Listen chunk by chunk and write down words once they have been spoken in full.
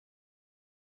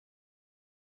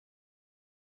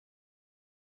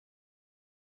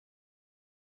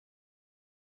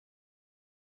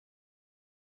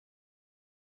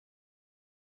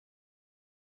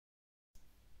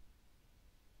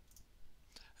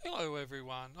Hello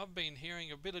everyone, I've been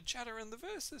hearing a bit of chatter in the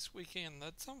verse this weekend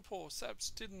that some poor saps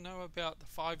didn't know about the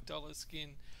 $5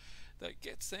 skin that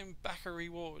gets them backer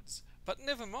rewards. But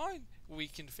never mind, we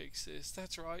can fix this.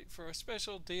 That's right, for a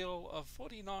special deal of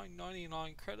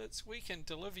 $49.99 credits, we can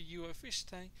deliver you a fish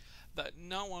tank that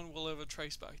no one will ever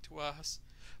trace back to us.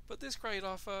 But this great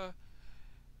offer,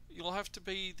 you'll have to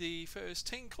be the first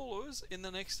 10 callers in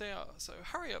the next hour. So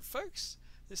hurry up folks,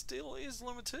 this deal is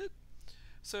limited.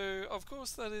 So of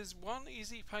course that is one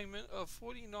easy payment of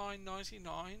 $49.99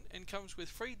 and comes with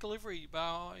free delivery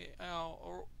by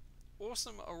our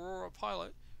awesome Aurora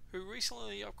pilot who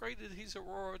recently upgraded his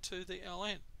Aurora to the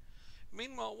LN.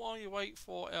 Meanwhile, while you wait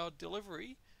for our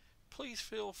delivery, please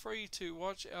feel free to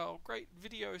watch our great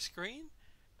video screen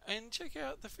and check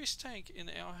out the fish tank in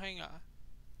our hangar.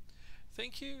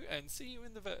 Thank you and see you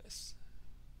in the verse.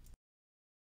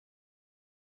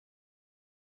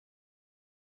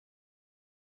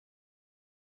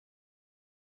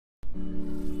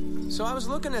 So I was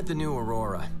looking at the new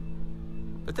Aurora,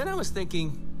 but then I was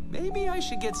thinking, maybe I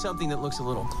should get something that looks a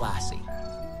little classy.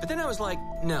 But then I was like,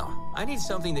 no, I need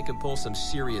something that can pull some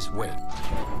serious weight.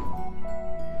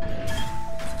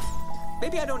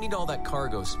 Maybe I don't need all that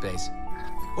cargo space.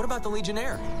 What about the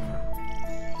Legionnaire?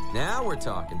 Now we're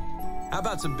talking. How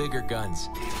about some bigger guns?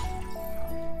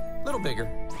 Little bigger.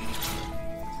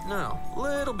 No,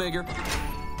 little bigger.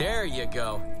 There you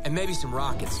go. And maybe some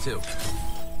rockets too.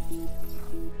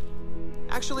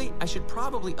 Actually, I should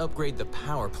probably upgrade the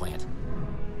power plant.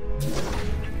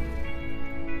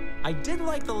 I did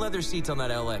like the leather seats on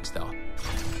that LX, though.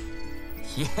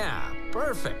 Yeah,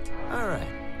 perfect. All right,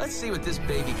 let's see what this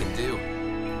baby can do.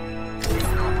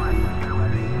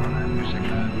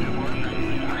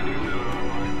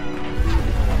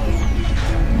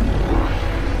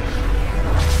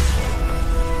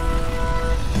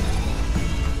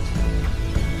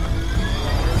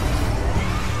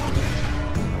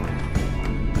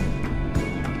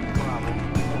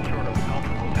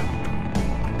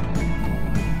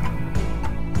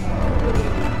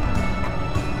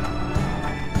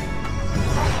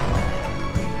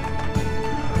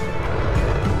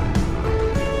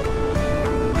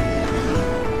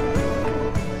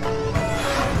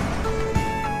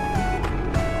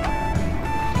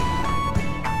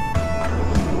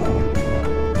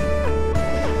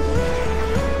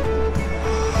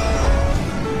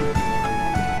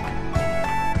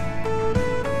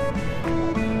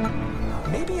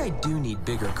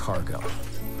 Bigger cargo.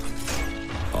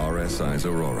 RSI's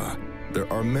Aurora.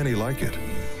 There are many like it,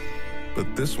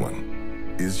 but this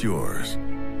one is yours.